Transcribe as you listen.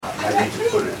I need to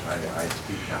put it,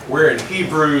 We're in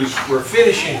Hebrews, we're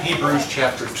finishing Hebrews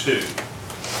chapter 2.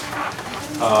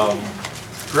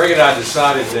 Greg and I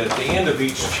decided that at the end of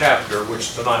each chapter,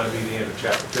 which tonight will be the end of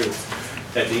chapter 2,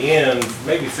 at the end,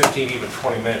 maybe 15, even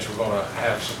 20 minutes, we're going to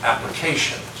have some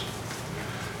applications.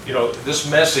 You know, this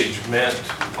message meant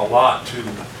a lot to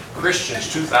Christians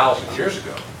 2,000 years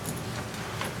ago.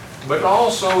 But it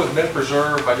also has been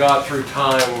preserved by God through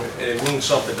time, and it means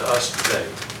something to us today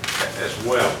as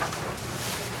well.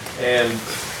 And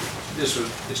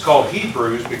it's called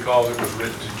Hebrews because it was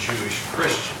written to Jewish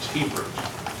Christians, Hebrews.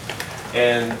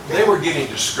 And they were getting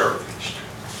discouraged.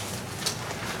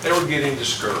 There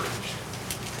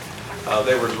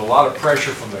was a lot of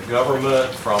pressure from the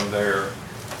government,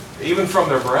 even from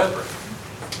their brethren,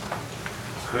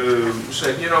 who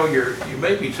said, you know, you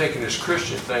may be taking this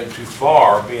Christian thing too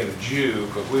far, being a Jew,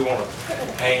 because we want to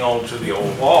hang on to the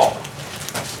old law.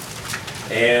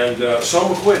 And some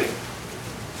were quitting.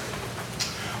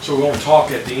 So we're going to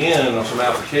talk at the end on some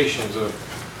applications of,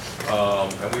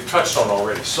 and we've touched on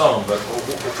already some, but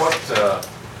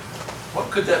what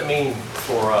could that mean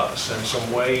for us? And some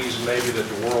ways maybe that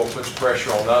the world puts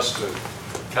pressure on us to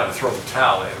kind of throw the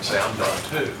towel in and say, I'm done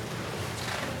too.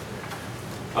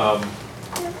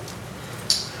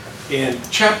 In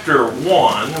chapter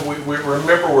 1, we're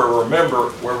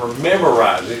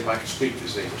memorizing, if I can speak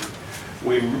this evening,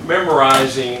 we're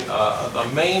memorizing the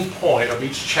main point of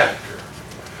each chapter.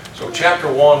 So chapter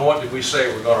 1, what did we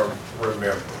say we're going to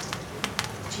remember?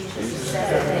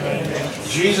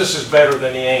 Jesus is better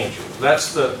than the angels.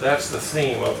 That's the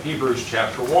theme of Hebrews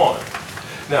chapter 1.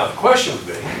 Now the question would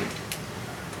be,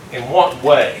 in what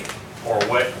way, or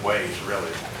what ways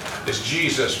really, is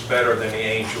Jesus better than the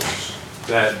angels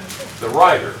that the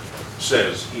writer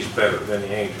says he's better than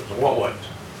the angels? In what ways?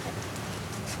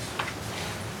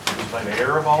 He's the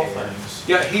heir of all things.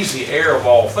 Yeah, he's the heir of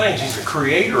all things. He's the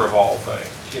creator of all things.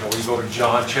 You know, we go to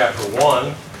John chapter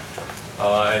 1,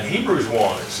 and Hebrews 1,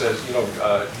 it says, you know,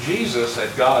 Jesus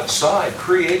at God's side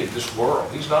created this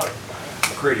world. He's not a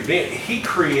created being. He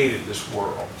created this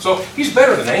world. So he's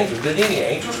better than angels. Did any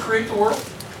angels create the world?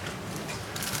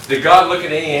 Did God look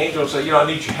at any angel and say, you know, I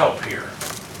need your help here?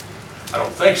 I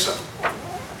don't think so. In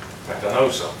fact, I know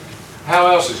so. How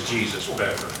else is Jesus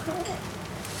better?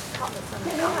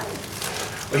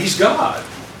 Well, he's God.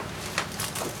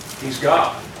 He's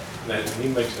God. And he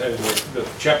makes the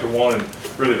chapter 1 and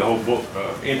really the whole book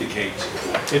indicates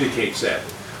that.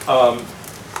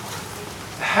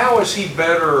 How is he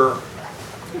better?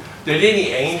 Did any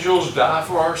angels die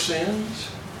for our sins?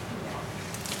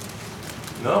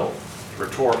 No.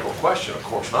 Rhetorical question, of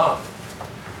course not.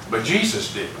 But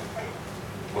Jesus did.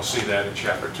 We'll see that in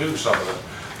chapter 2.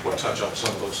 We'll touch on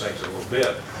some of those things in a little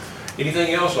bit.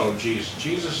 Anything else on Jesus?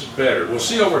 Jesus is better. We'll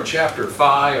see over in chapter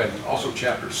 5 and also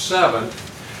chapter 7,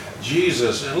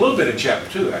 Jesus, and a little bit in chapter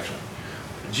 2 actually,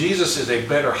 Jesus is a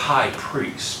better high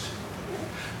priest.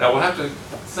 Now we'll have to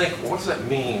think, what does that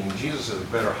mean? Jesus is a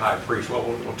better high priest. Well,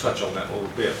 we'll touch on that a little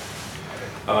bit.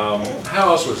 How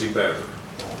else was he better?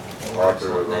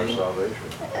 Author of our salvation.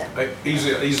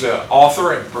 He's the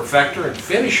author and perfecter and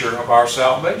finisher of our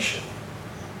salvation.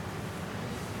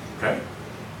 Okay?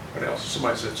 What else?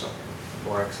 Somebody said something.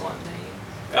 More excellent name.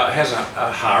 Has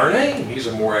a higher name. He's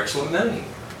a more excellent name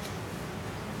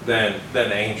than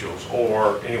angels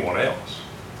or anyone else.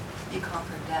 He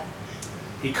conquered death.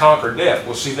 He conquered death.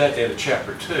 We'll see that at the end of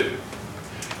chapter 2.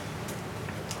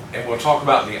 And we'll talk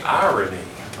about the irony.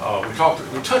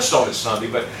 We touched on it Sunday,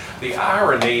 but the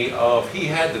irony of he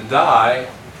had to die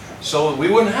so that we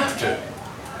wouldn't have to.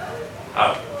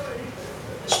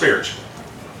 Spiritually.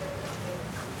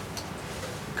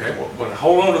 Okay, well, but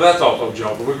hold on to that thought though,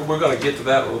 Joe. But we're going to get to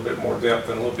that a little bit more depth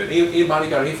in a little bit. Anybody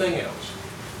got anything else?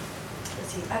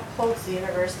 He upholds the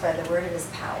universe by the word of his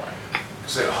power.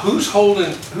 So who's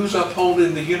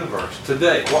upholding the universe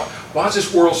today? Why is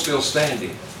this world still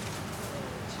standing?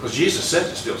 Because Jesus says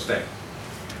it's still standing.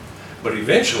 But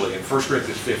eventually, in 1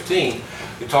 Corinthians 15,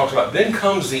 it talks about, then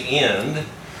comes the end,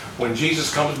 when Jesus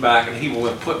comes back and he will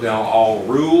have put down all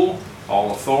rule,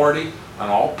 all authority, and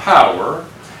all power,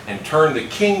 and turn the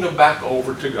kingdom back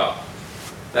over to God.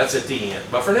 That's at the end.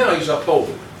 But for now, he's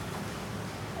upholding it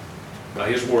by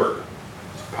his word.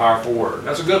 It's a powerful word.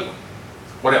 That's a good one.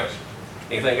 What else?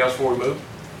 Anything else before we move?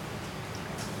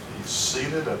 He's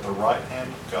seated at the right hand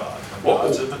of God, at Well,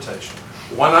 God's invitation.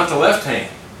 Why not the left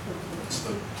hand? It's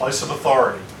the place of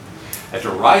authority. At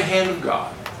the right hand of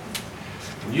God.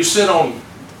 When you sit on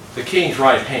the king's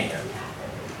right hand,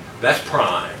 that's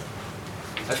prime.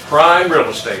 That's prime real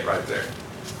estate right there.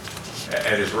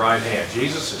 At his right hand.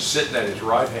 Jesus is sitting at his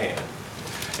right hand.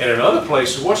 And in other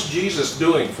places, what's Jesus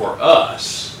doing for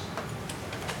us?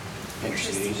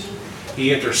 Intercedes.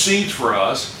 He intercedes for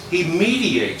us. He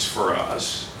mediates for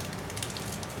us.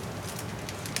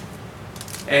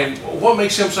 And what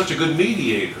makes him such a good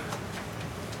mediator?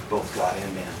 Both God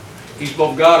and man. He's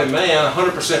both God and man,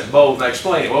 100% both. Now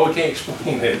explain it. Well, we can't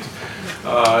explain it.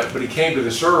 But he came to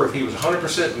this earth. He was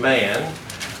 100% man,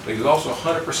 but he was also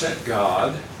 100%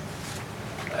 God.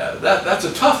 That's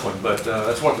a tough one, but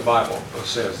that's what the Bible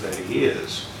says that he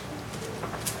is.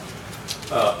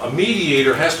 A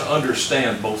mediator has to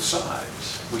understand both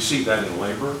sides. We see that in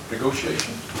labor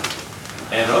negotiations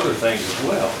and other things as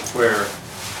well, where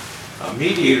a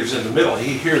mediator's in the middle.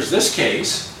 He hears this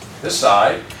case, this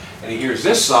side, and he hears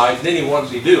this side, and then what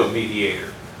does he do, a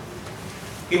mediator?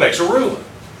 He makes a ruling.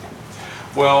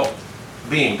 Well,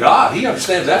 being God, he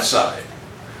understands that side.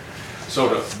 So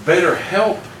to better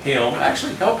help him,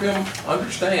 actually help him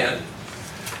understand,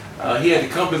 he had to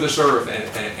come to this earth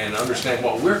and understand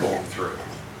what we're going through.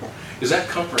 Is that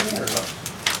comforting or not?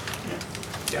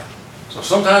 Yeah. So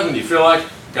sometimes when you feel like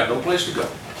you've got no place to go,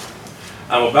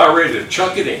 I'm about ready to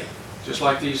chuck it in, just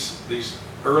like these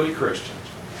early Christians.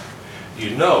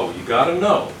 You got to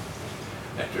know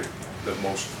that the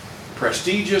most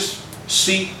prestigious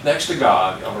seat next to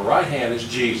God on the right hand is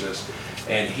Jesus,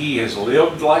 and he has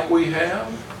lived like we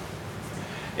have,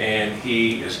 and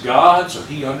he is God, so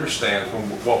he understands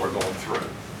what we're going through.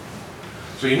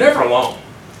 So you're never alone.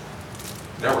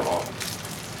 Never alone.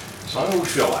 As long as we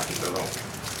feel like it,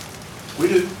 though. We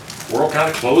do. The world kind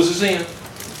of closes in.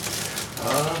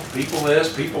 People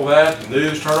this, people that, the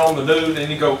news, turn on the news,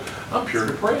 and you go, I'm pure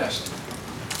depressed.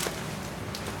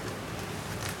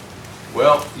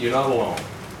 Well, you're not alone.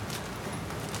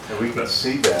 And we can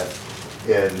see that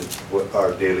in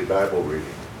our daily Bible reading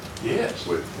Yes.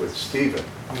 with Stephen.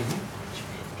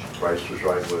 Mm-hmm. Christ was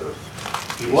right with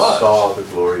us. He was. Saw the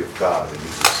glory of God, and he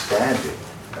was standing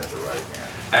at the right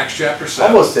hand. Acts chapter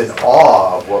 7. Almost in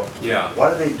awe of Yeah.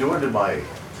 what are they doing to my...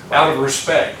 Out of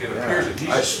respect, it Yeah. appears that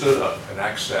Jesus stood up in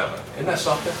Acts 7. Isn't that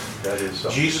something? That is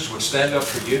something. Jesus would stand up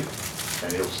for you.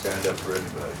 And he'll stand up for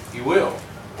anybody. He will.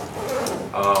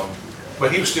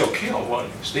 But he was still killed,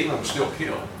 wasn't he? Stephen was still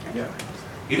killed. Yeah.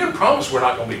 He didn't promise we're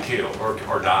not going to be killed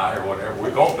or die or whatever. We're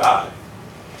going to die.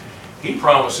 He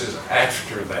promises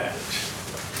after that,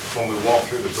 when we walk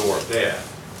through the door of death,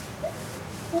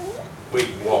 we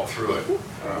can walk through it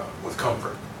with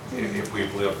comfort if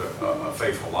we've lived a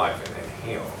faithful life in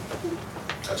him.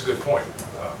 That's a good point.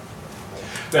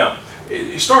 Now,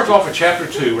 it starts off in chapter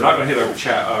 2. We're not going to hit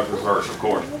every verse, of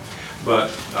course,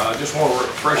 but just want to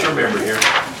refresh your memory here.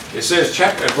 It says,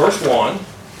 verse 1,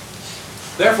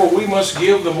 therefore we must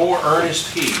give the more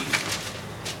earnest heed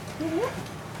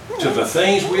to the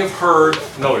things we have heard,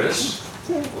 notice,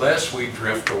 lest we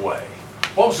drift away.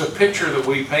 What was the picture that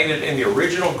we painted in the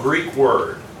original Greek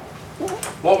word?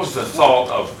 What was the thought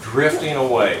of drifting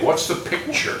away? What's the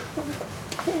picture?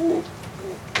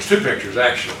 There's two pictures,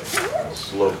 actually. A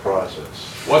slow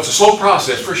process. Well, it's a slow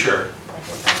process for sure.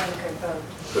 Like an unanchored boat.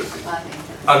 Could be.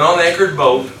 An unanchored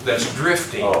boat that's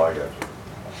drifting. Oh, I got you.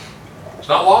 It's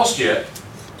not lost yet,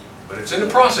 but it's in the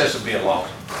process of being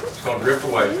lost. It's going to drift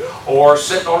away. Or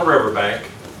sitting on a riverbank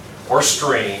or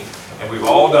stream, and we've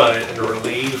all done it, and the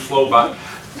leaves flow by.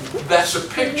 That's a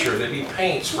picture that he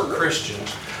paints for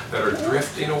Christians that are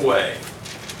drifting away.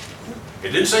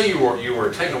 It didn't say you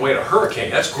were taken away in a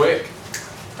hurricane. That's quick.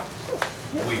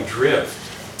 We drift.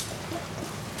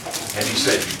 And he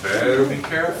said, you better be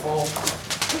careful.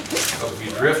 Because if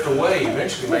you drift away,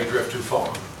 eventually you may drift too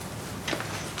far.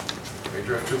 You may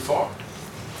drift too far.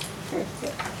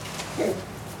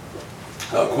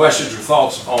 Questions or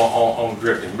thoughts on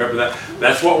drifting? Remember that?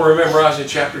 That's what we're memorizing in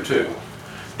chapter 2.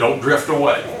 Don't drift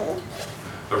away.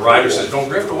 The writer says, don't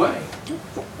drift away.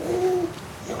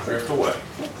 Don't drift away.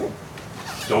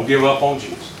 Don't give up on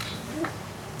Jesus.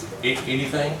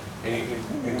 Anything? Any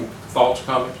thoughts,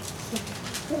 comments?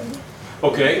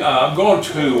 Okay, I'm going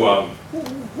to,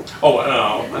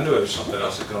 I knew there was something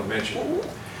else I was going to mention.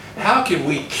 How can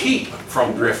we keep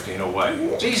from drifting away?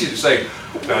 It's easy to say,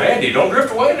 now, Andy, don't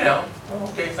drift away now.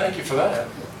 Okay, thank you for that.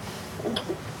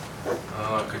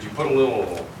 Could you put a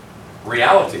little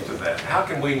reality to that? How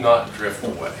can we not drift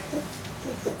away?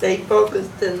 Stay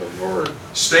focused in the Word.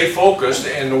 Stay focused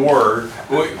in the Word.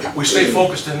 We stay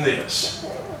focused in this.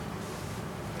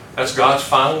 That's God's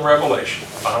final revelation,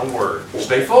 final Word.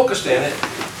 Stay focused in it.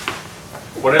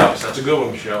 What else? That's a good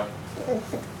one, Michelle.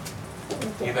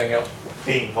 Anything else?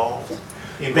 Be involved.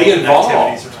 Be involved.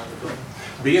 Activities around the building.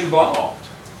 Be involved.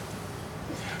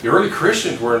 The early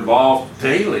Christians were involved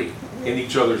daily in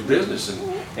each other's business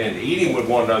and eating with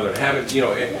one another and having,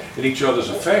 in each other's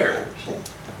affairs.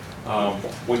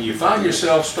 When you find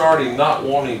yourself starting not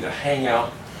wanting to hang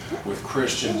out with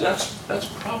Christians, that's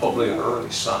probably an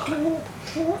early sign.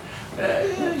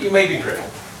 You may be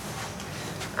drifting.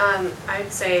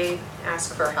 I'd say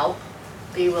ask for help.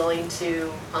 Be willing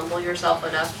to humble yourself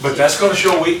enough. But that's going to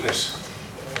show weakness.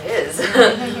 It is.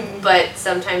 But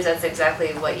sometimes that's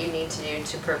exactly what you need to do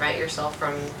to prevent yourself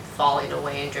from falling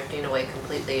away and drifting away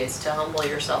completely, is to humble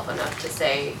yourself enough to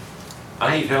say,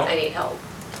 I need help. I need help.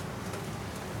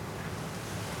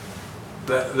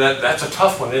 That's a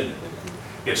tough one, isn't it?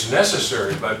 It's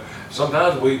necessary, but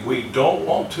sometimes we don't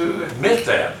want to admit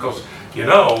that, because,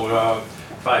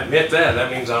 if I admit that,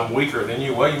 that means I'm weaker than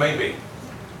you. Well, you may be,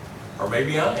 or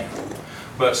maybe I am.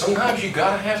 But sometimes you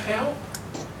gotta have help.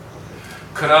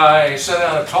 Could I sit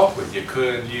down and talk with you?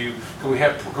 Could we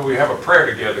have a prayer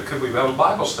together? Could we have a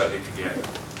Bible study together?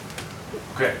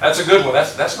 Okay, that's a good one.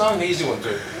 That's not an easy one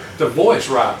to voice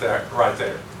right there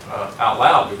out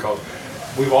loud, because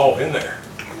we've all been there.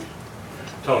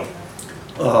 Tony.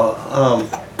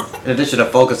 In addition to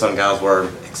focus on God's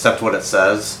word, accept what it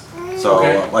says. So,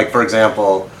 Okay. like for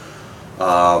example,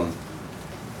 like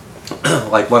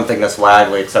one thing that's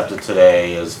widely accepted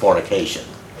today is fornication.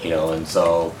 And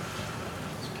so,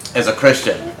 as a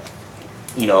Christian,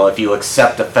 if you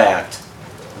accept the fact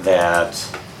that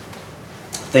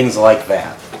things like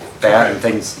that and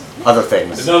other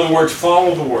things. In other words,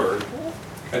 follow the word,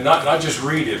 and not just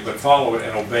read it, but follow it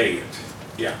and obey it.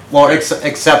 Yeah. Well,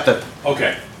 accept it.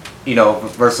 Okay.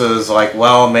 Versus like,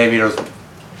 well, maybe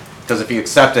because if you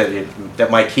accept it, that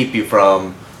might keep you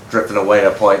from drifting away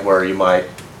to a point where you might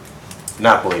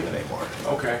not believe it anymore.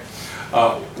 Okay.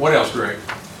 What else, Greg?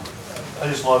 I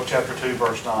just love chapter 2,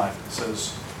 verse 9. It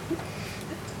says,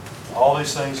 all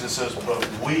these things, it says, but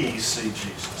we see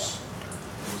Jesus.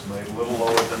 He was made a little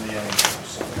lower than the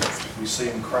angels. We see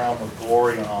him crowned with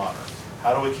glory and honor.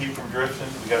 How do we keep from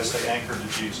drifting? We got to stay anchored to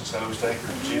Jesus. How do we stay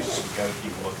anchored to Jesus? We got to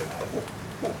keep looking at him.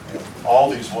 And all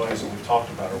these ways that we've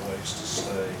talked about are ways to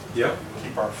stay. Yep.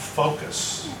 Keep our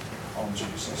focus on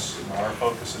Jesus, not our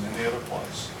focus in any other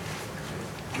place.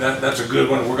 That's a good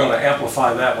one. We're going to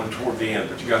amplify that one toward the end,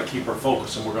 but you got to keep our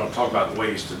focus, and we're going to talk about the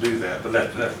ways to do that. But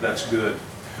that's good.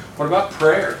 What about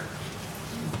prayer?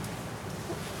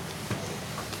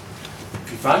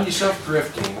 If you find yourself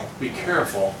drifting, be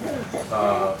careful.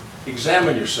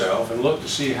 Examine yourself and look to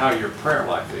see how your prayer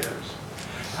life is,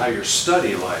 how your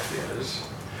study life is,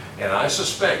 and I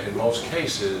suspect in most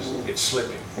cases it's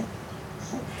slipping.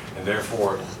 And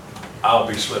therefore, I'll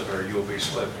be slipping or you'll be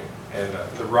slipping. And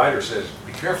the writer says,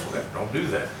 be careful of that. Don't do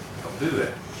that. Don't do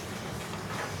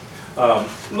that.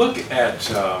 Look at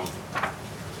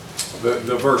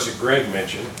the verse that Greg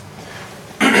mentioned.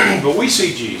 But we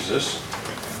see Jesus,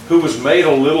 who was made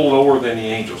a little lower than the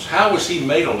angels. How was he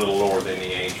made a little lower than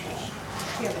the angels?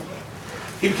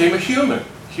 He became a human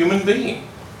being.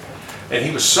 And he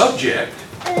was subject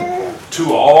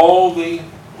to all the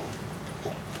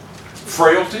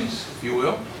frailties, if you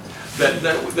will,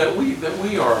 that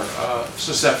we are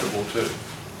susceptible to.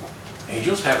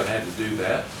 Angels haven't had to do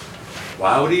that.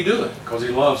 Why would he do it? Because he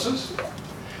loves us,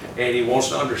 and he wants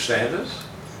to understand us.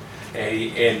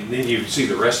 And then you see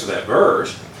the rest of that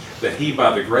verse, that he,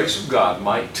 by the grace of God,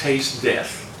 might taste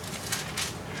death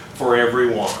for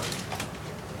everyone.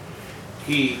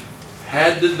 He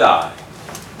had to die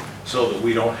so that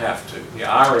we don't have to. The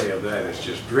irony of that is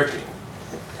just dripping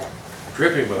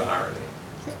with irony.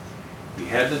 He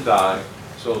had to die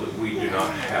so that we do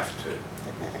not have to.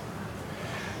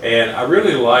 And I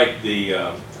really like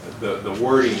the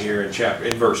wording here in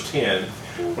verse 10,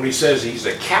 when he says he's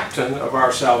the captain of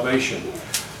our salvation.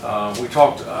 We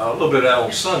talked a little bit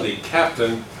on Sunday.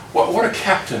 Captain, what do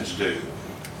captains do?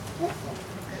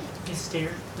 They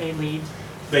steer, they lead.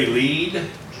 They lead,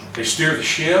 they steer the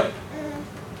ship.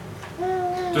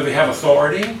 Do they have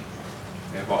authority?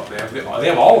 They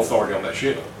have all authority on that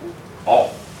ship.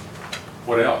 All.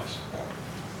 What else?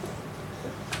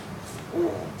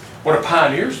 What do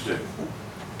pioneers do?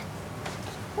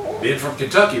 Being from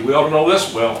Kentucky, we ought to know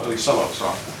this. Well, at least some of us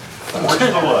are. Point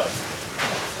the way.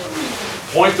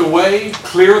 Point the way,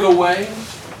 clear the way.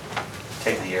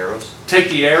 Take the arrows. Take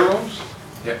the arrows.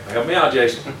 Yeah, help me out,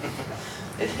 Jason.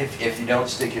 If you don't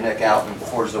stick your neck out and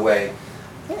forge the way,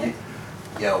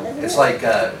 it's like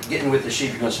getting with the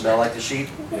sheep, you're going to smell like the sheep.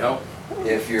 Yep.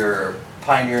 If you're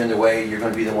pioneering the way, you're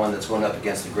going to be the one that's going up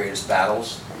against the greatest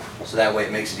battles. So that way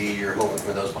it makes it easier hoping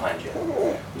for those behind you.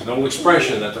 There's no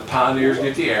expression that the pioneers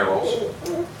get the arrows,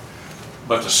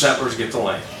 but the settlers get the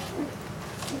land.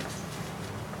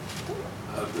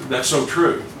 That's so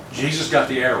true. Jesus got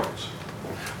the arrows.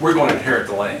 We're going to inherit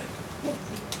the land,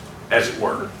 as it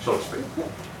were, so to speak.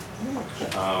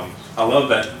 I love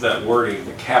that wording,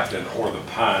 the captain or the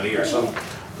pioneer. Some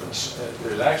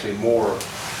There's actually more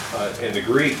in the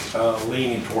Greek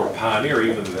leaning toward pioneer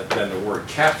even than the word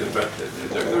captain, but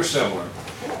they're similar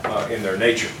in their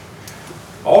nature.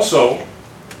 Also,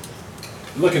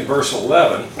 look in verse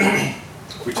 11.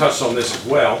 We touched on this as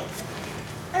well.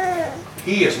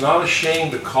 He is not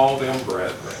ashamed to call them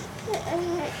brethren.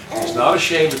 He's not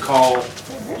ashamed to call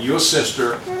you a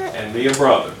sister and me a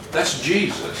brother. That's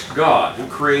Jesus, God, who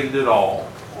created it all.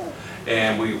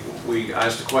 And we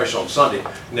asked the question on Sunday,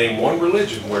 name one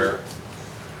religion where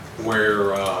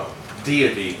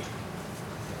deity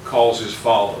calls his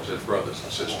followers as brothers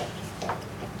and sisters.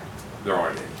 There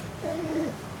aren't any.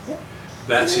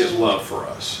 That's his love for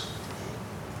us.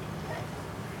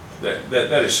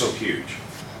 That is so huge.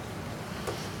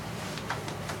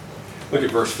 Look at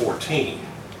verse 14.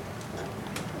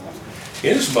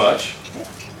 Inasmuch,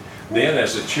 then,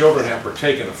 as the children have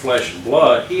partaken of flesh and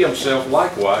blood, he himself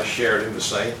likewise shared in the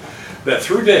same, that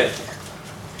through death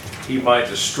he might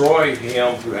destroy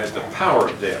him who had the power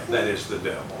of death, that is, the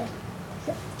devil.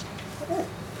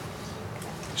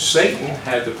 Satan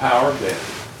had the power of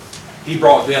death. He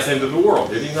brought death into the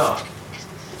world, did he not?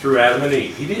 Through Adam and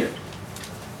Eve. He did.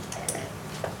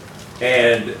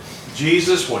 And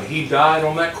Jesus, when he died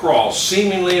on that cross,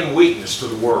 seemingly in weakness to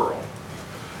the world,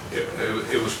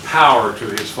 it was power to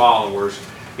his followers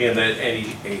in that, and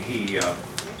he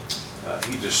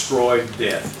destroyed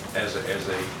death as a.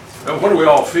 What do we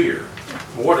all fear?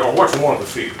 What's one of the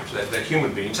fears that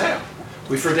human beings have?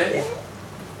 We fear death.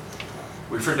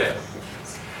 We fear death.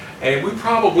 And we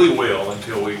probably will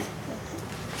until we.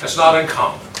 That's not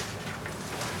uncommon.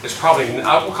 It's probably,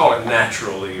 I will call it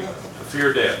naturally, to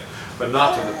fear death, but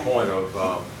not to the point of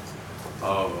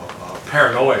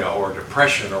paranoia or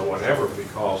depression or whatever,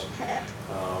 because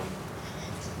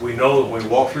we know that when we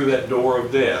walk through that door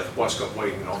of death, what's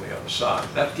waiting on the other side.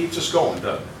 That keeps us going,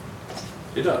 doesn't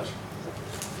it? It does.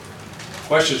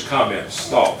 Questions, comments,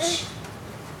 thoughts?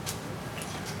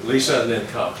 Lisa, and then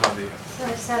come to you. So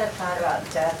I just had a thought about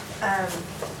death.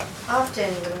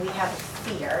 Often when we have a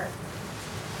fear,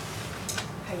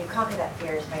 how you conquer that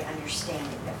fear is by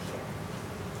understanding the fear.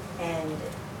 And,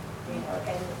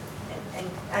 and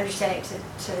understanding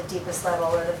to the deepest level,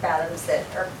 or the fathoms that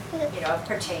are,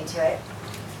 pertain to it.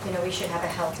 We should have a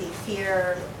healthy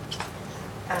fear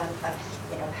of,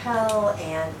 hell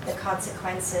and the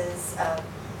consequences of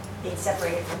being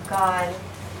separated from God.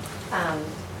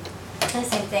 The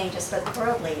same thing just with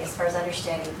worldly, as far as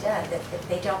understanding death, that if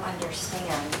they don't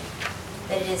understand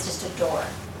that it is just a door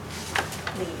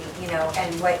leaving,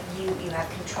 and what you have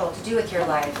control to do with your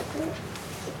life,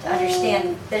 to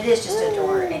understand that it is just a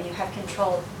door and you have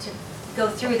control to go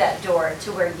through that door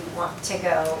to where you want to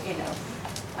go,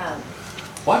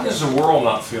 Why does the world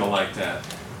not feel like that?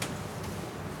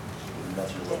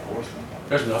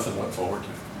 There's nothing to look forward to.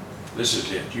 This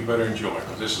is it. You better enjoy it,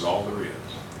 because this is all there is.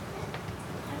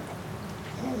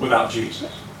 Without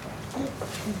Jesus.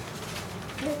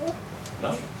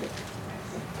 Nothing.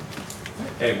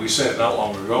 And we said it not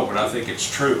long ago, but I think it's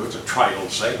true. It's a trite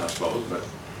old saying, I suppose, but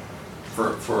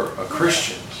for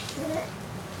Christians,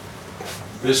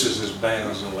 this is as bad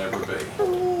as it'll ever be.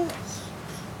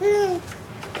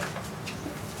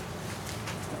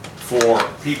 For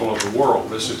people of the world,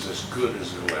 this is as good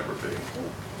as it'll ever be.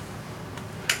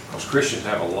 Because Christians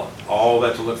have all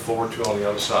that to look forward to on the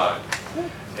other side.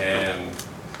 And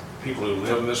people who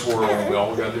live in this world,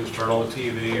 all we got to do is turn on the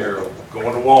TV or go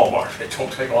into Walmart. It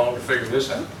don't take long to figure this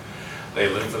out. They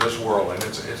live for this world, and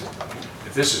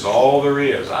if this is all there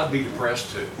is, I'd be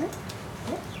depressed too.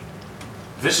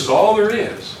 If this is all there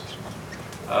is,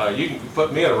 you can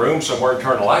put me in a room somewhere and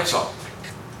turn the lights off.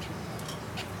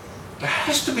 There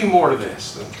has to be more to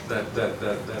this than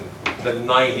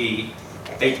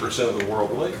 98% of the world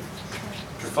believe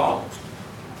or follow.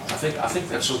 I think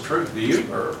that's so true. Do you,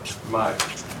 or am I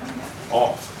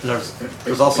off?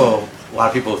 There's also a lot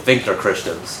of people who think they're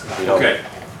Christians. Okay.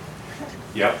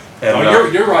 Yep.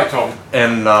 And, you're right, Tom.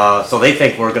 And so they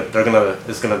think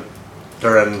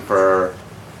they're in for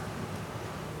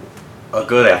a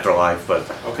good afterlife, but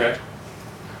Okay.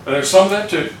 And there's some of that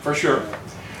too, for sure.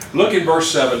 Look in verse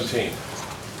 17.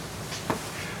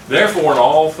 Therefore, in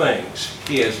all things,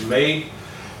 he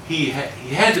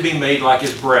had to be made like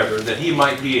his brethren, that he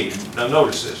might be now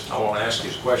notice this, I want to ask you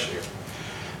this question here.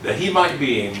 That he might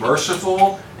be a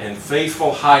merciful and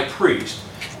faithful high priest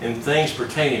in things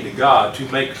pertaining to God, to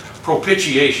make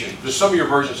propitiation. Does some of your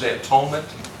versions say atonement?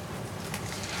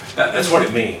 That's what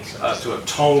it means, to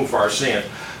atone for our sin.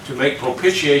 To make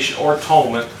propitiation or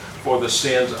atonement for the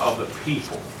sins of the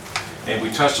people. And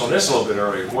we touched on this a little bit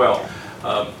earlier as well.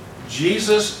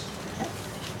 Jesus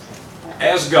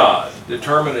as God,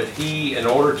 determined that he, in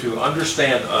order to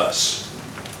understand us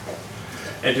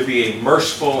and to be a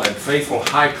merciful and faithful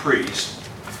high priest,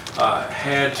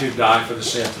 had to die for the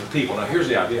sins of the people. Now here's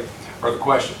the idea, or the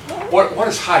question. What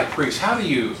is high priest? How do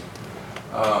you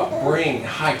bring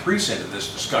high priest into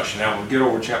this discussion? Now we'll get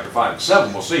over chapter 5 and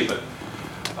 7, we'll see, but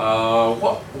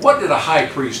what did a high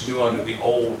priest do under the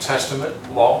Old Testament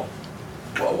law?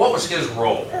 What was his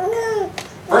role?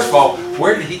 First of all,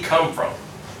 where did he come from?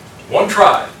 One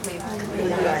tribe,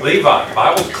 Levi. The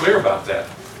Bible's clear about that.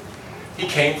 He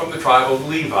came from the tribe of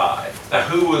Levi. Now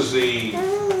who was the,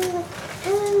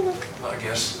 I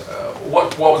guess,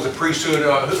 what was the priesthood?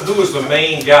 Who was the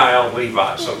main guy on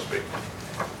Levi, so to speak?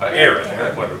 Aaron.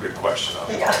 That wasn't a good question.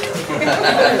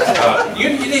 You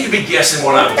need to be guessing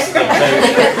what I'm saying.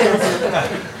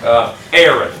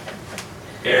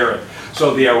 Aaron.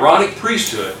 So the Aaronic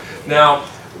priesthood. Now,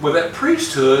 with that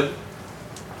priesthood,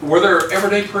 were there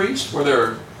everyday priests?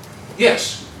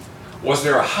 Yes. Was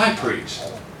there a high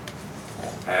priest?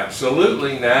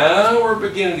 Absolutely. Now we're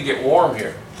beginning to get warm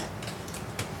here.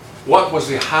 What was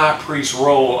the high priest's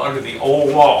role under the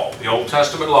old law, the Old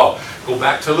Testament law? Go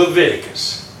back to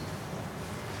Leviticus.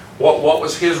 What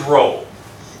was his role?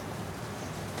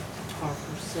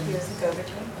 He was a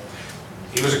go-between.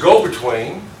 He was a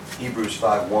go-between. Hebrews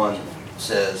 5:1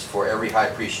 says, "For every high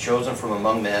priest chosen from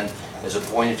among men is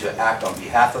appointed to act on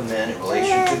behalf of men in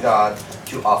relation to God,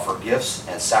 to offer gifts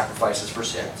and sacrifices for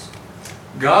sins."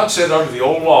 God said under the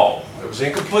old law, it was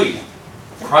incomplete.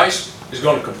 Christ is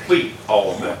going to complete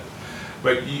all of that.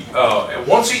 But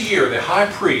once a year, the high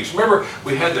priest, remember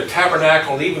we had the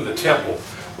tabernacle and even the temple.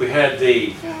 We had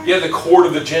the court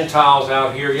of the Gentiles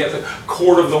out here. You had the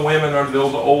court of the women under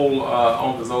those old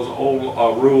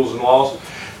rules and laws.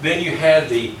 Then you had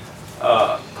the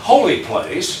holy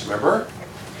place, remember?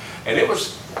 And it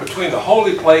was between the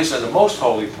holy place and the most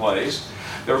holy place,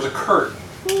 there was a curtain.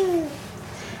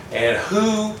 And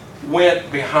who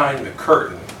went behind the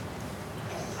curtain?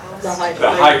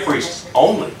 The high priest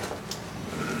only.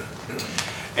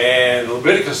 And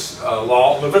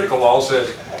Levitical law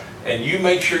says, and you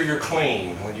make sure you're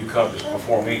clean when you come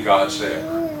before me, God said.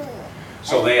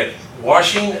 So they had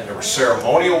washing, and there was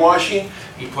ceremonial washing.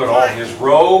 He put on his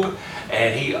robe,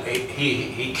 and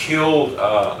he killed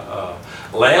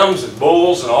lambs and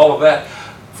bulls and all of that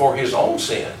for his own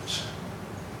sins.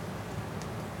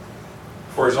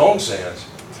 For his own sins.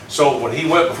 So when he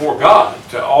went before God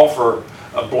to offer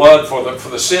blood for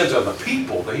the sins of the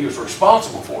people that he was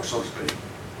responsible for, so to speak,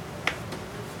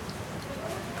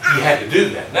 he had to do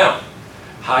that. Now,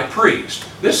 high priest.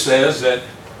 This says that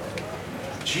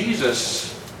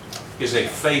Jesus is a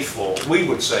faithful, we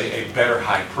would say, a better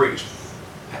high priest.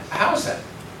 How is that?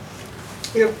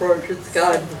 He approaches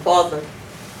God the Father.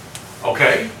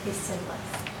 Okay. He's sinless.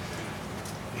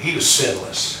 He was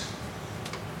sinless.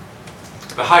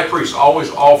 The high priest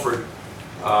always offered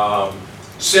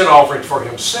sin offerings for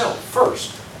himself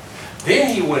first.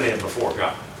 Then he went in before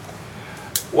God.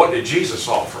 What did Jesus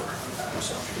offer?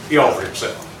 He offered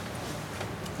himself.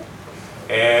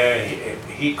 And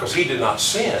because he did not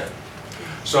sin.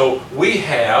 So we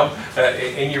have,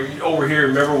 and you're over here,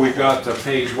 remember we've got the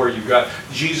page where you've got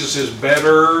Jesus is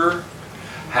better.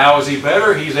 How is he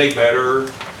better? He's a better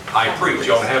high priest.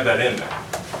 You ought to have that in there.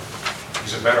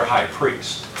 He's a better high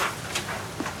priest.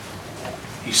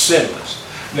 He's sinless.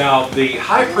 Now, the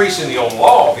high priest in the Old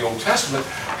Law, the Old Testament,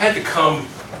 had to come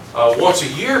once a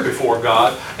year before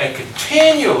God and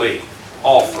continually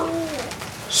offer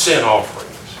sin offerings.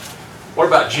 What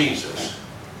about Jesus?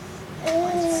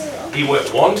 He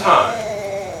went one time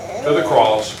to the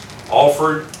cross,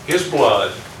 offered his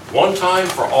blood one time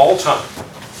for all time.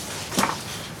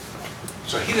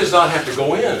 So he does not have to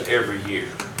go in every year.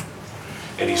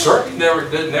 And he certainly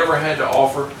never had to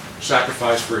offer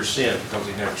sacrifice for his sin because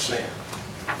he never sinned.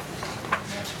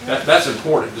 That's an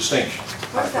important distinction.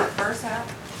 What's that verse at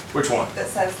Which one? that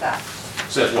says that?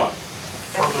 Says what?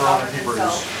 That he Further on in offered Hebrews.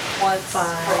 himself once for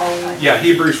all time. Yeah,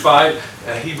 Hebrews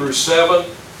 5, Hebrews 7,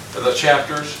 the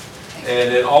chapters.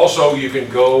 And then also you can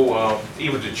go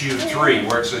even to Jude 3,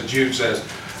 where it says, Jude says,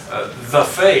 the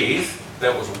faith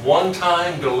that was one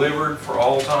time delivered for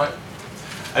all time.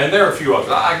 And there are a few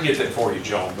others. I can get that for you,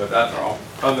 Joan, but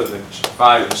other than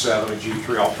 5 and 7 and Jude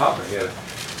 3 off the top of my head,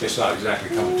 it's not exactly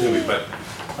coming to me. But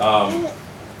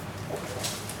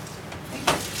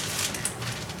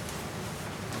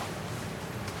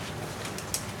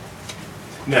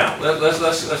now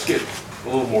let's get a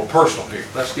little more personal here.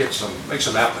 Let's make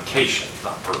some application,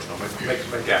 not personal,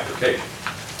 make application.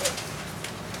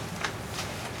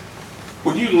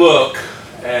 When you look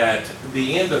at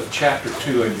the end of chapter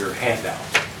 2 in your handout,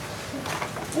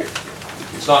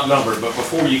 it's not numbered, but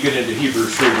before you get into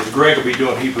Hebrews 3, because Greg will be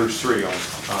doing Hebrews 3 on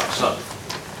Sunday.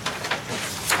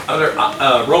 Under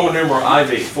Roman numeral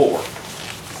IV 4.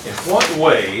 In what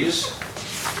ways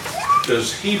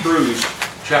does Hebrews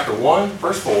chapter 1,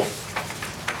 verse 4,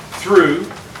 through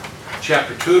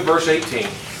chapter 2, verse 18,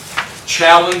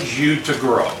 challenge you to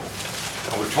grow?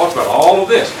 And we've talked about all of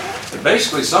this. And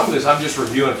basically, some of this I'm just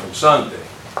reviewing from Sunday.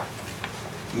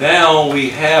 Now we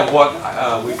have what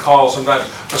we call sometimes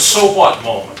a so what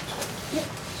moment.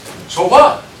 So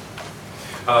what?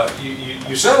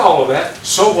 You said all of that,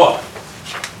 so what?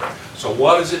 So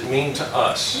what does it mean to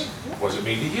us? What does it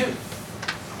mean to you?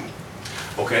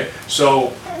 Okay,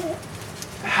 so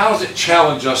how does it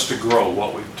challenge us to grow,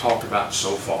 what we've talked about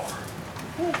so far?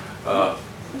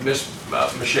 Miss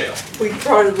Michelle. We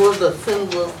try to live a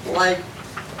sinless life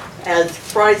as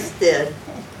Christ did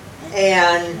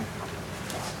and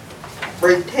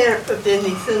repent of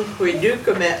any sins we do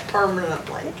commit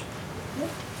permanently.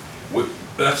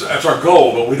 That's our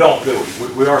goal, but we don't do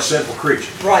it. We are sinful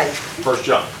creatures. Right. 1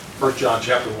 John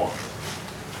chapter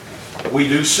 1. We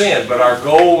do sin, but our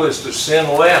goal is to sin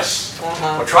less.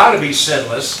 We'll try to be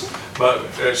sinless, but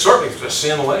certainly to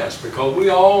sin less, because we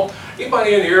all,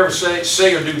 anybody in here ever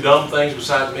say or do dumb things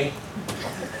besides me?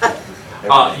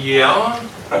 Yeah,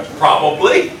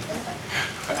 probably.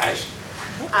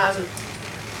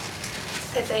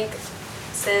 I think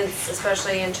since,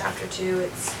 especially in chapter 2,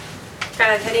 it's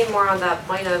kind of hitting more on that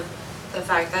point of the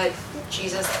fact that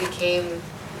Jesus became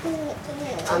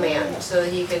a man so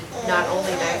that he could not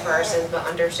only die for our sins but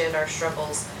understand our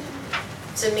struggles.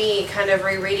 To me, kind of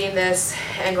rereading this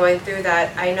and going through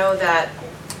that, I know that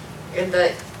in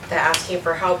the asking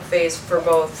for help phase for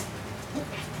both,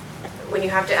 when you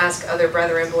have to ask other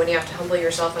brethren, but when you have to humble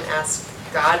yourself and ask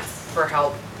God for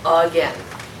help again,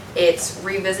 it's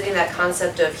revisiting that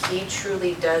concept of he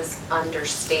truly does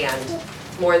understand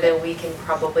more than we can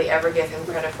probably ever give him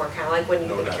credit for. Kind of like when you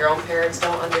think your own parents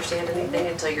don't understand anything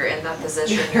until you're in that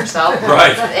position yourself.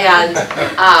 Right. And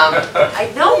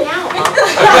I know now, Mom.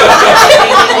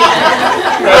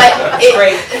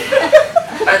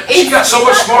 She got so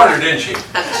much smarter, didn't she?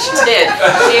 She did.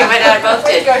 She and my dad both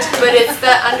did. But it's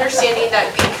that understanding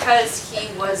that because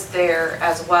he was there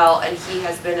as well and he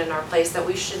has been in our place, that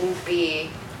we shouldn't be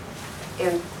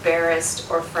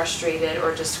embarrassed or frustrated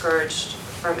or discouraged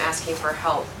from asking for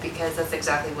help, because that's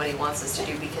exactly what he wants us to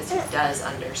do, because he does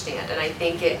understand. And I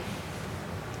think it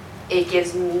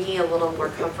gives me a little more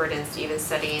comfort in even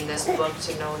studying this book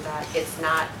to know that it's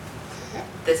not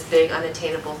this big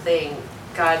unattainable thing.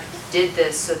 God did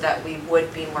this so that we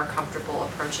would be more comfortable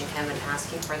approaching him and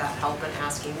asking for that help and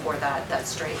asking for that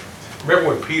strength.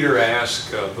 Remember when Peter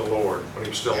asked the Lord, when he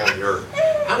was still on the earth,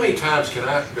 how many times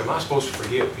am I supposed to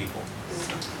forgive people?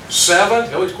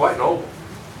 7? Oh, he's quite noble.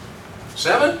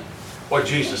 7? What did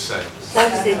Jesus say?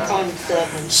 70 times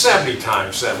 7. 70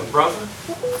 times 7, brother.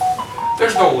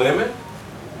 There's no limit.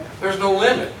 There's no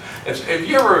limit. Have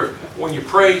you ever, when you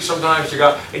pray sometimes to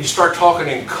God, and you start talking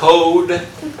in code,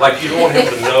 like you don't want him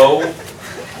to know?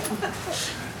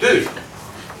 Dude,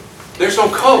 there's no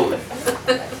code.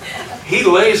 He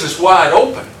lays us wide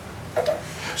open.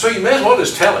 So you may as well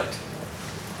just tell it.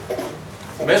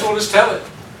 You may as well just tell it.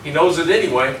 He knows it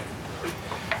anyway.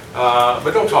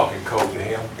 But don't talk in code to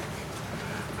him.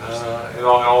 And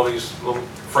all these little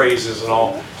phrases and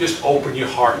all. Just open your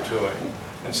heart to it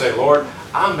and say, Lord,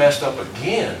 I messed up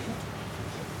again.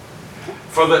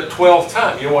 For the 12th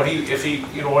time. You know what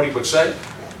he would say?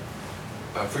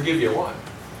 Forgive your what?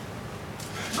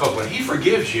 Because when he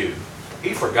forgives you,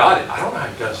 he forgot it. I don't know how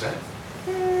he does that.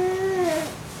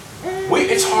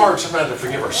 It's hard sometimes to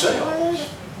forgive ourselves.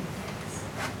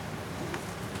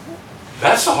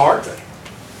 That's the hard thing.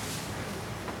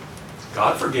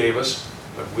 God forgave us,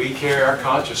 but we carry our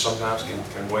conscience sometimes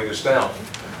can weigh us down.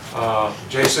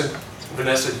 Jason,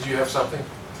 Vanessa, did you have something?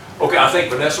 Okay, I think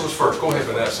Vanessa was first. Go ahead,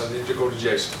 Vanessa. Then you go to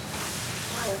Jason.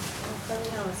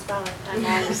 I'm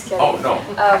just kidding. Oh, no.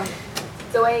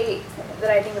 The way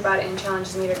that I think about it and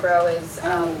challenges me to grow is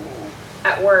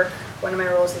at work, one of my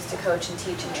roles is to coach and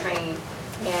teach and train.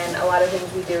 And a lot of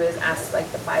things we do is ask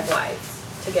like the 5 whys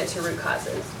to get to root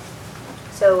causes.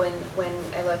 So when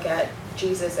I look at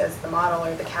Jesus as the model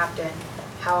or the captain,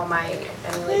 how am I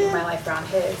emulating my life around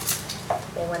his?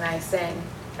 Well, when I sin,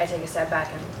 I take a step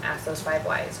back and ask those 5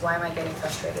 whys. Why am I getting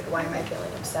frustrated? Why am I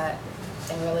feeling upset?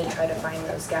 And really try to find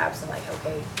those gaps and like,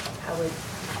 okay,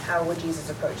 how would Jesus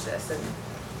approach this, and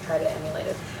try to emulate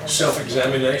it.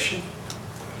 Self-examination?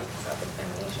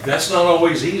 Self-examination. That's not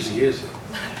always easy, is it?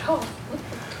 Not at all.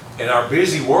 In our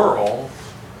busy world,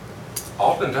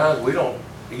 oftentimes we don't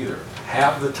either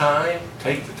have the time,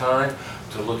 take the time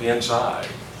to look inside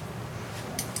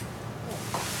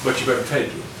but you better take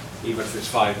it, even if it's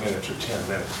 5 minutes or 10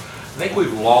 minutes. I think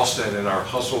we've lost that in our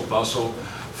hustle bustle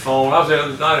phone. I was the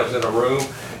other night, I was in a room,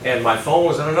 and my phone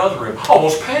was in another room. I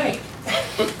almost panicked.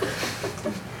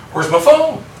 Where's my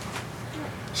phone?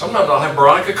 Sometimes I'll have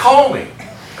Veronica call me,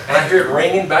 and I hear it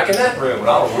ringing back in that room, and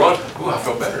I'll run. Ooh, I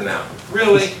feel better now.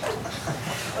 Really?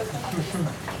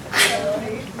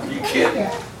 Are you kidding?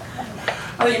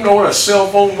 I didn't even know what a cell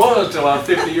phone was until I was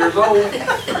 50 years old.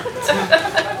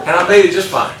 And I made it just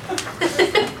fine.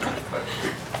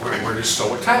 But we're just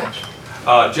so attached.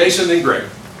 Jason and Greg.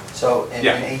 So in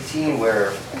Yeah. 18,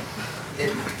 where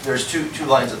there's two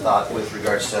lines of thought with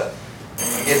regards to,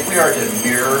 if we are to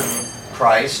mirror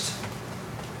Christ,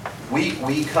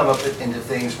 we come up into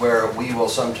things where we will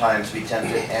sometimes be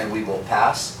tempted and we will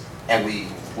pass, and we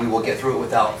will get through it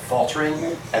without faltering,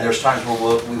 and there's times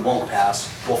where we won't pass,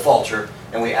 we'll falter,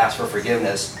 and we ask for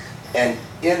forgiveness. And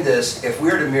in this, if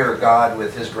we're to mirror God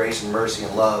with His grace and mercy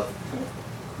and love,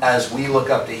 as we look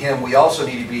up to Him, we also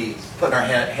need to be putting our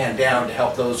hand down to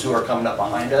help those who are coming up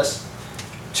behind us,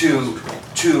 to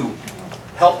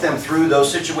help them through those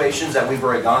situations that we've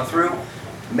already gone through.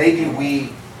 Maybe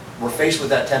we were faced with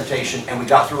that temptation and we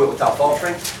got through it without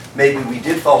faltering. Maybe we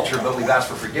did falter, but we've asked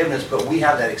for forgiveness, but we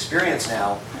have that experience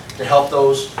now to help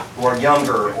those who are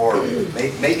younger or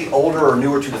maybe older or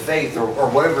newer to the faith, or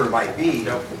whatever it might be.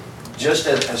 Just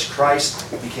as Christ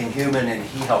became human and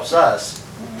He helps us,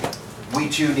 we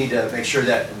too need to make sure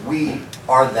that we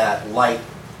are that light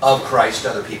of Christ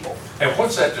to other people. And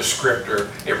what's that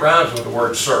descriptor? It rhymes with the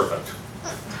word servant.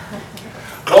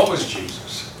 What was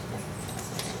Jesus?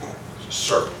 He was a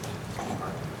servant.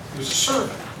 He was a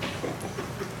servant.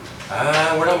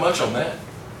 We're not much on that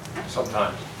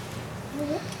sometimes.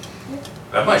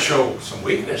 That might show some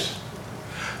weakness.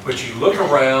 But you look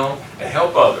around and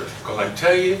help others. Because I can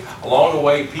tell you, along the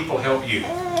way, people help you.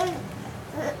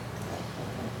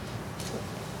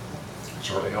 It's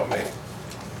really helped me.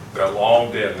 They're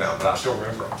long dead now, but I still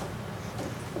remember them.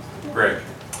 Greg.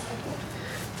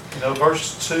 You know,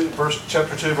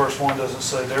 chapter 2, verse 1 doesn't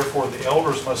say, therefore the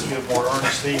elders must give more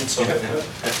earnest heed so that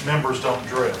the members don't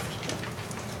drift.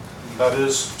 That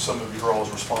is some of your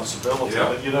all's responsibility. Yeah.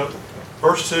 But you know,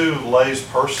 verse 2 lays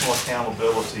personal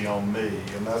accountability on me,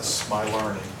 and that's my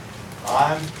learning.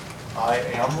 I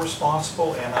am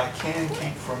responsible, and I can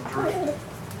keep from drifting.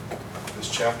 This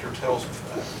chapter tells me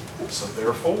that. So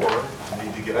therefore, I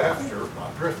need to get after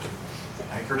not drifting.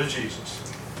 Anchor to Jesus.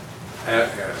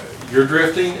 You're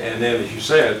drifting, and then, as you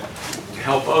said, to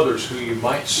help others who you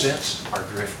might sense are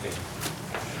drifting.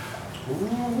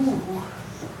 Ooh,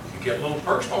 you get a little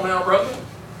personal now, brother?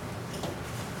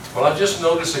 Well, I just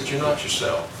noticed that you're not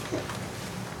yourself.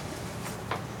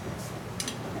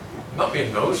 I'm not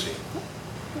being nosy.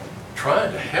 I'm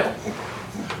trying to help.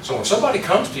 So when somebody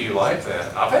comes to you like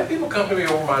that, I've had people come to me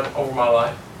over my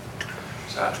life.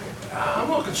 So I'm a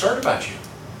little concerned about you.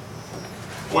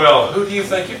 Well, who do you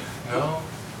think you... No.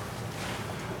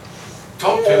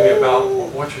 Talk to me about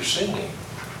what you're seeing.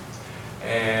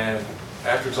 And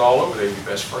after it's all over, they're your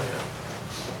best friend.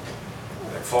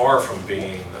 They're far from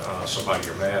being somebody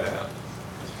you're mad at.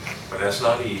 But that's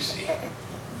not easy.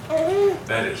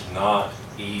 That is not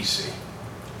easy.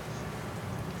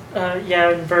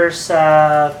 Yeah, in verse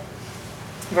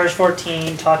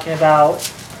 14, talking about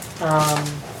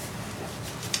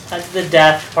the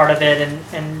death part of it,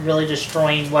 and really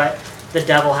destroying what the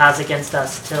devil has against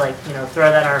us, to throw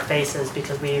that in our faces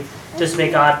because we've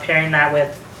disobeyed God. Pairing that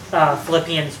with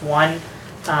Philippians 1,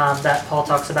 that Paul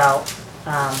talks about,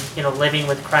 living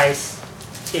with Christ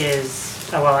is,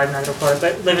 I'm not going to quote it,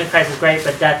 but living with Christ is great,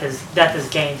 but death is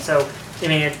gain. So I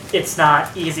mean, it's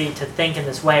not easy to think in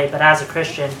this way, but as a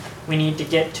Christian, we need to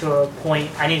get to a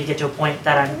point. I need to get to a point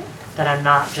that I'm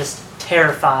not just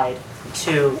terrified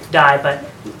to die, but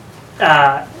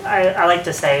I like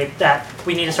to say that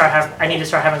I need to start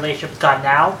having a relationship with God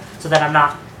now, so that I'm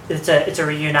not. It's a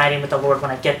reuniting with the Lord when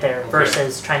I get there,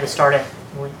 versus trying to start it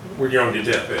when you're on your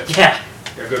deathbed. Yeah.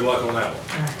 Good luck on that one.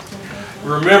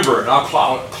 Remember, and I'll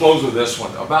close with this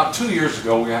one. About 2 years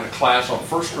ago, we had a class on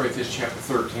 1 Corinthians chapter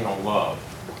 13 on love.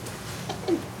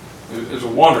 It was a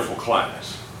wonderful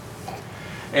class.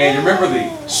 And you remember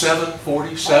the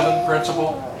 7:47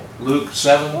 principle? Luke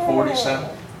 7:47?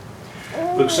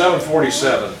 Luke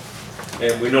 7:47,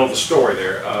 and we know the story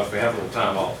there if we have a little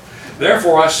time off.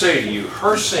 Therefore I say to you,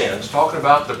 her sins, talking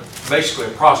about basically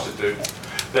a prostitute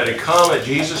that had come at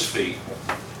Jesus' feet,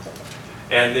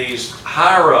 and these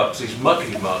higher-ups, these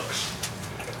muckety-mucks,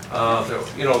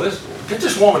 get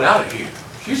this woman out of here.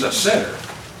 She's a sinner,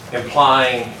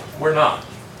 implying we're not.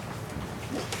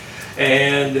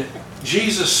 And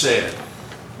Jesus said,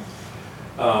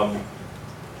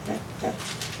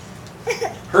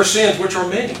 Her sins, which are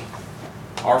many,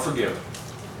 are forgiven.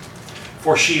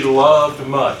 For she loved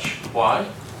much. Why?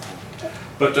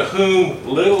 But to whom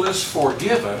little is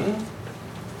forgiven,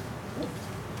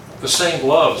 the same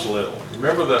loves little.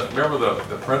 Remember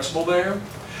the principle there?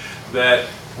 That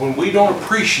when we don't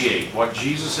appreciate what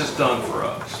Jesus has done for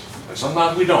us, and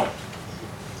sometimes we don't,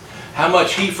 how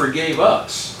much He forgave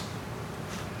us,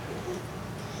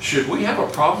 should we have a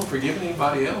problem forgiving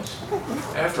anybody else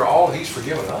after all He's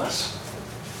forgiven us?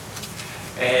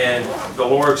 And the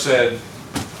Lord said,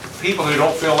 people who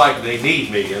don't feel like they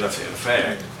need me, in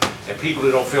effect, and people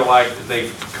who don't feel like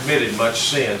they've committed much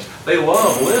sins, they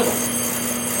love little.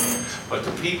 But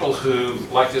the people who,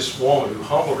 like this woman who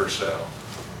humbled herself,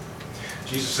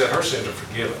 Jesus said her sins are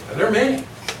forgiven. And there are many.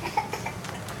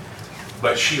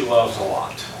 But she loves a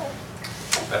lot.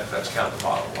 That's kind of the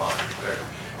bottom line there.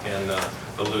 And the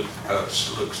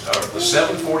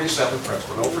 747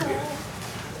 principle, don't forget it,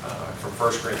 from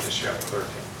 1 Corinthians chapter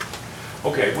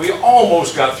 13. Okay, we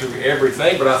almost got through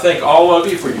everything, but I thank all of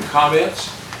you for your comments.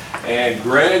 And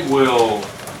Greg will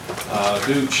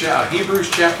do Hebrews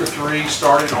chapter 3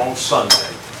 starting on Sunday.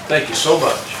 Thank you so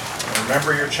much.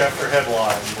 Remember your chapter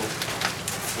headline.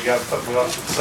 We got